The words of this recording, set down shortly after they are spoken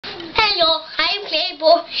am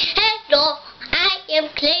Claymore. Hello, I am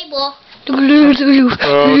Claymore.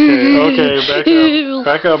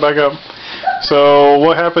 Okay, back up. So,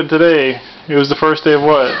 what happened today? It was the first day of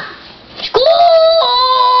what? School!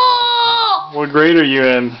 What grade are you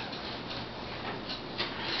in?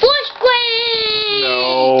 First grade!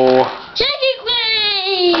 No. Second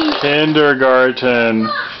grade! Kindergarten.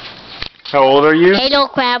 How old are you? Hello,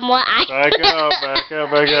 Grandma. Back up.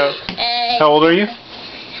 How old are you?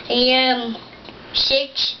 I am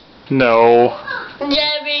 6, No. 7,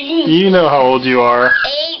 You know how old you are.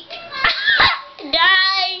 8, 9,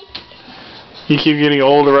 You keep getting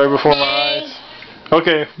older right before my 10. eyes.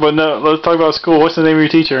 Okay, but no, let's talk about school. What's the name of your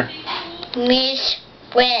teacher? Miss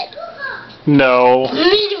Red. No.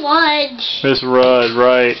 Miss Rudd. Miss Rudd,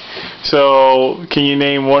 right. So, can you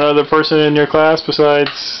name one other person in your class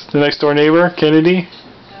besides the next door neighbor, Kennedy?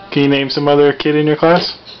 Can you name some other kid in your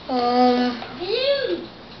class?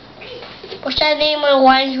 What's that name that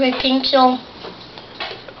rhymes with pencil?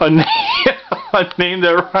 A name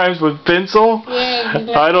that rhymes with pencil? Yeah, you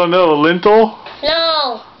know. I don't know. Lintel?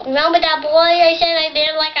 No. Remember that boy I said I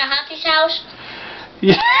did like a happy's house?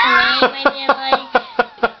 Yeah.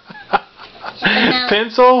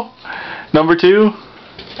 Pencil? Number 2?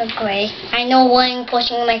 Okay. I know one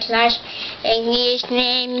person in my class, and his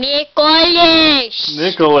name Nicholas.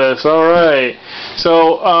 Nicholas, alright.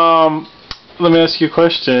 So, let me ask you a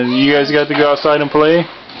question. You guys got to go outside and play?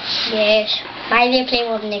 Yes. I didn't play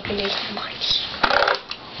with Nicholas much.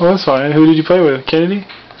 Well, that's fine. Who did you play with? Kennedy?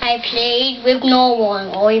 I played with no one,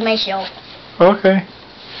 only myself. Okay.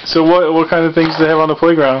 So what kind of things do they have on the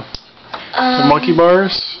playground? The monkey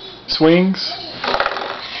bars? Swings?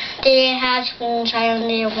 They have spoons. I don't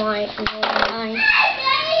need one.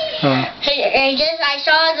 Oh. I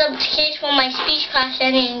saw the kids from my speech class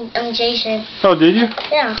and Jason. Oh, did you?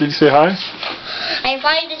 Yeah. Did you say hi? I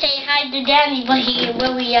tried to say hi to Danny, but he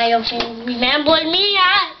really, I don't remember me.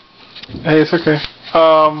 Hey, it's okay.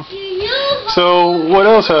 So what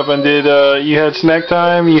else happened? Did you had snack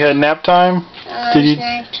time? You had nap time? Did you?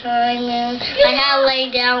 Snack time. I had to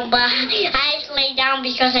lay down, but I had to lay down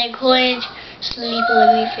because I couldn't sleep or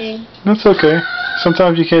anything. That's okay.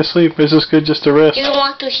 Sometimes you can't sleep. It's just good just to rest. You don't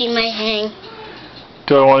want to see my hand.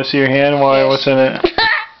 Do I want to see your hand? Why? Yes. What's in it?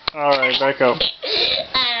 Alright, back up.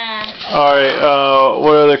 Alright,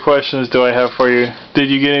 what other questions do I have for you? Did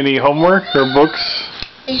you get any homework or books?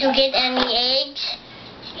 Did you get any eggs?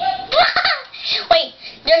 Wait,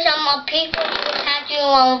 there's some paper you have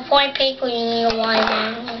to point paper you need to write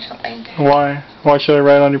on or something. Why? Why should I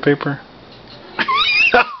write on your paper?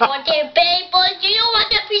 Want the paper? Do you want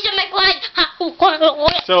the piece of my glass?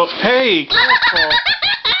 So, hey, careful.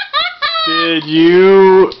 Did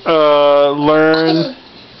you learn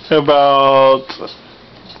about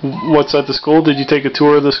what's at the school? Did you take a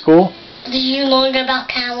tour of the school? Did you learn about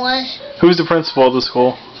cameras? Who's the principal of the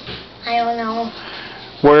school? I don't know.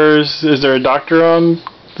 Is there a doctor on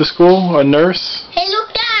the school? A nurse? Hey,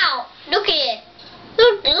 look down! Look at it!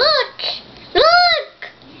 Look!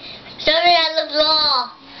 Sorry, I look low.